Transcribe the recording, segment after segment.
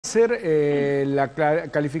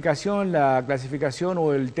ser calificación, la clasificación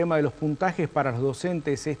o el tema de los puntajes para los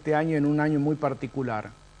docentes este año en un año muy particular?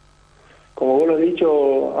 Como vos lo has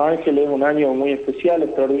dicho, Ángel, es un año muy especial,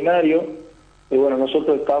 extraordinario. Y bueno,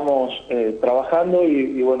 nosotros estamos trabajando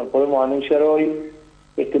y bueno, podemos anunciar hoy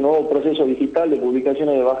este nuevo proceso digital de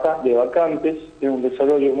publicaciones de vacantes. Es un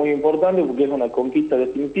desarrollo muy importante porque es una conquista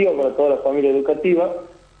definitiva para toda la familia educativa,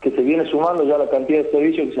 que se viene sumando ya la cantidad de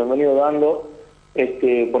servicios que se han venido dando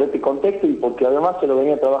por este contexto y porque además se lo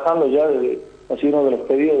venía trabajando ya ha sido uno de los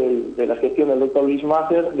pedidos de la gestión del doctor Luis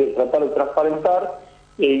Macer, de tratar de transparentar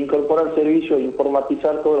e incorporar servicios e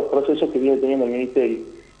informatizar todos los procesos que viene teniendo el Ministerio.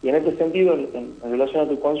 Y en este sentido, en relación a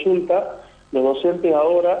tu consulta, los docentes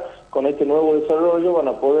ahora, con este nuevo desarrollo, van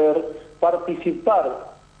a poder participar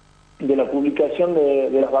de la publicación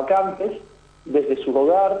de las vacantes desde su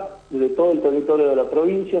hogar, desde todo el territorio de la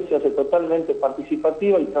provincia. Se hace totalmente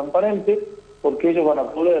participativa y transparente, porque ellos van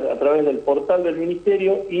a poder, a través del portal del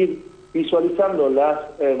Ministerio, ir visualizando las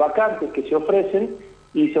vacantes que se ofrecen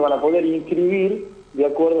y se van a poder inscribir de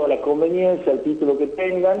acuerdo a la conveniencia, al título que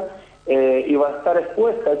tengan, y va a estar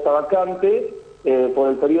expuesta esta vacante por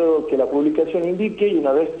el periodo que la publicación indique, y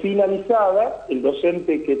una vez finalizada, el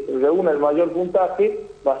docente que reúna el mayor puntaje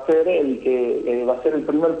va a ser el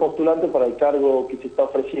primer postulante para el cargo que se está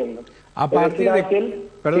ofreciendo. A partir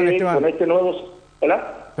perdón, Esteban. Con este nuevo...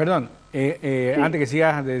 ¿Hola? Perdón, sí. Antes que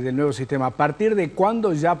sigas desde el nuevo sistema, ¿a partir de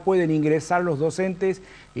cuándo ya pueden ingresar los docentes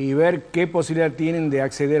y ver qué posibilidad tienen de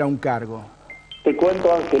acceder a un cargo? Te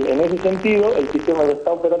cuento, Ángel, en ese sentido, el sistema ya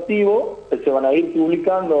está operativo, se van a ir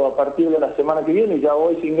publicando a partir de la semana que viene, ya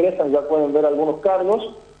hoy se ingresan, ya pueden ver algunos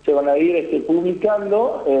cargos, se van a ir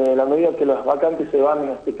publicando a la medida que las vacantes se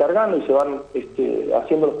van cargando y se van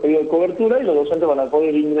haciendo los pedidos de cobertura, y los docentes van a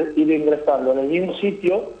poder ir ingresando en el mismo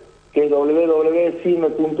sitio, que es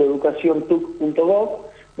www.cime.educaciontuc.gov,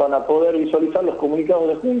 van a poder visualizar los comunicados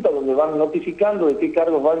de junta, donde van notificando de qué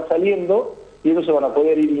cargos van saliendo, y ellos se van a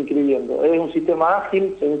poder ir inscribiendo. Es un sistema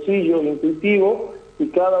ágil, sencillo, intuitivo, y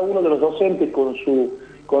cada uno de los docentes con su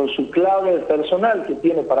clave personal que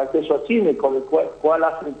tiene para acceso a CIME, con el cual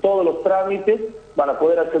hacen todos los trámites, van a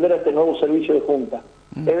poder acceder a este nuevo servicio de junta.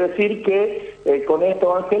 Es decir que con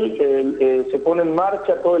esto, Ángel, se pone en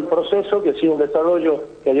marcha todo el proceso, que ha sido un desarrollo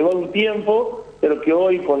que ha llevado un tiempo, pero que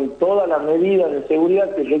hoy, con todas las medidas de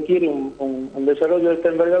seguridad que requiere un desarrollo de esta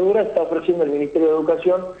envergadura, está ofreciendo el Ministerio de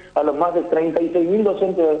Educación a los más de 36.000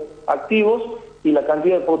 docentes activos y la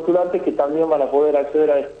cantidad de postulantes que también van a poder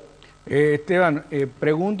acceder a esto. Esteban,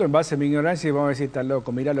 pregunto en base a mi ignorancia y vamos a ver si estás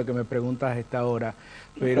loco, mirá lo que me preguntas a esta hora,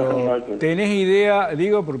 pero ¿tenés idea,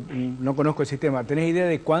 no conozco el sistema, ¿tenés idea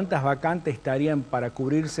de cuántas vacantes estarían para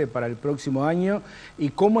cubrirse para el próximo año? ¿Y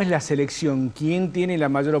cómo es la selección? ¿Quién tiene la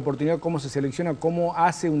mayor oportunidad? ¿Cómo se selecciona? ¿Cómo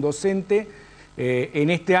hace un docente en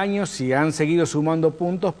este año, si han seguido sumando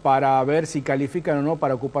puntos, para ver si califican o no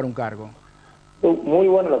para ocupar un cargo? Muy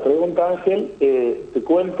buena la pregunta, Ángel. Te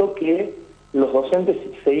cuento que los docentes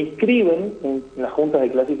se inscriben en las juntas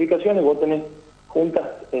de clasificación, y vos tenés juntas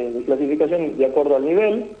de clasificación de acuerdo al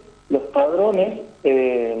nivel. Los padrones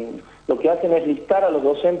lo que hacen es listar a los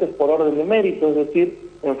docentes por orden de mérito, es decir,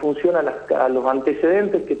 en función a los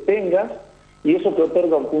antecedentes que tengas, y eso te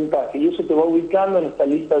otorga un puntaje, y eso te va ubicando en esta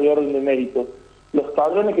lista de orden de mérito. Los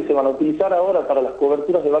padrones que se van a utilizar ahora para las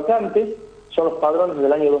coberturas de vacantes son los padrones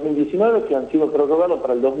del año 2019, que han sido prorrogados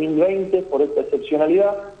para el 2020 por esta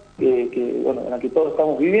excepcionalidad en la que todos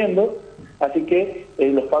estamos viviendo. Así que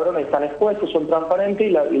los padrones están expuestos, son transparentes,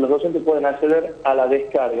 y los docentes pueden acceder a la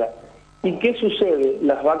descarga. ¿Y qué sucede?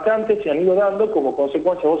 Las vacantes se han ido dando como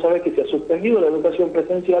consecuencia. Vos sabés que se ha suspendido la educación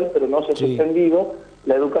presencial, pero no se ha suspendido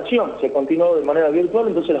la educación, se ha continuado de manera virtual,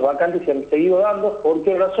 entonces las vacantes se han seguido dando. ¿Por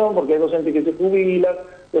qué razón? Porque hay docentes que se jubilan,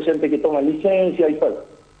 docentes que toman licencia,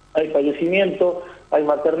 hay fallecimiento, hay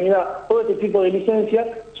maternidad. Todo este tipo de licencias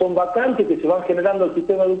son vacantes que se van generando al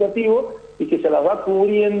sistema educativo y que se las va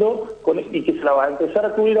cubriendo y que se las va a empezar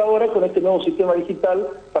a cubrir ahora con este nuevo sistema digital,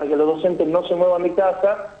 para que los docentes no se muevan de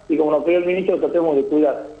casa y, como nos pidió el ministro, tratemos de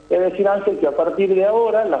cuidar. Es decir, Ángel, que a partir de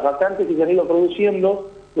ahora las vacantes que se han ido produciendo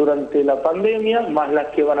durante la pandemia, más las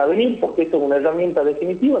que van a venir, porque esto es una herramienta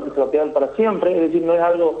definitiva que se va a quedar para siempre, es decir, no es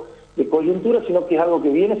algo de coyuntura, sino que es algo que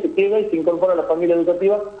viene, se queda y se incorpora a la familia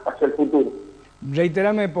educativa hacia el futuro.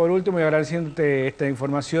 Reiterame por último, y agradeciéndote esta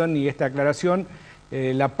información y esta aclaración,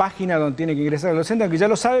 la página donde tiene que ingresar el docente, aunque ya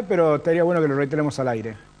lo sabe, pero estaría bueno que lo reiteremos al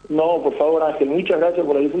aire. No, por favor, Ángel, muchas gracias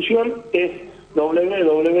por la difusión. Es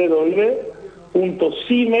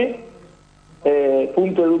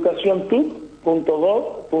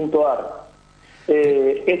www.cime.educaciontuc.gov.ar.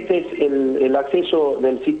 Este es el acceso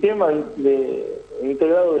del sistema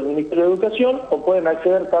integrado del Ministerio de Educación, o pueden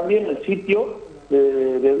acceder también al sitio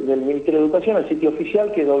del Ministerio de Educación, al sitio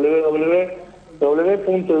oficial, que es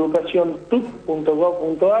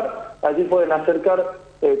www.educaciontuc.gov.ar. Allí pueden acercar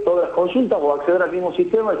todas las consultas o acceder al mismo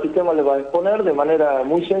sistema. El sistema les va a exponer de manera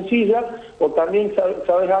muy sencilla. O también,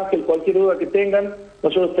 sabes, Ángel, cualquier duda que tengan,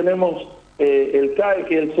 nosotros tenemos el CAE,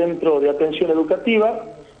 que es el Centro de Atención Educativa,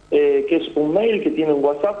 que es un mail, que tiene un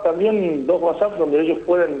WhatsApp también, 2 WhatsApp donde ellos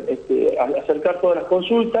pueden acercar todas las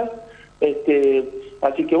consultas.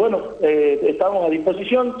 Así que bueno, estamos a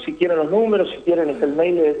disposición. Si quieren los números, si quieren el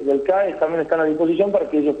mail del CAE, también están a disposición para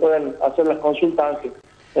que ellos puedan hacer las consultas, Ángel.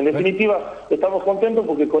 En definitiva, estamos contentos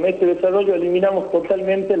porque con este desarrollo eliminamos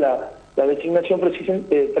totalmente la designación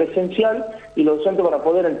presencial, y los docentes van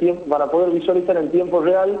a poder visualizar en tiempo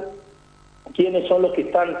real quiénes son los que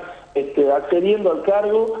están accediendo al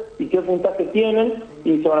cargo y qué puntaje tienen,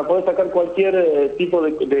 y se van a poder sacar cualquier tipo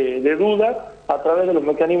de duda a través de los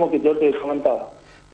mecanismos que yo te comentaba.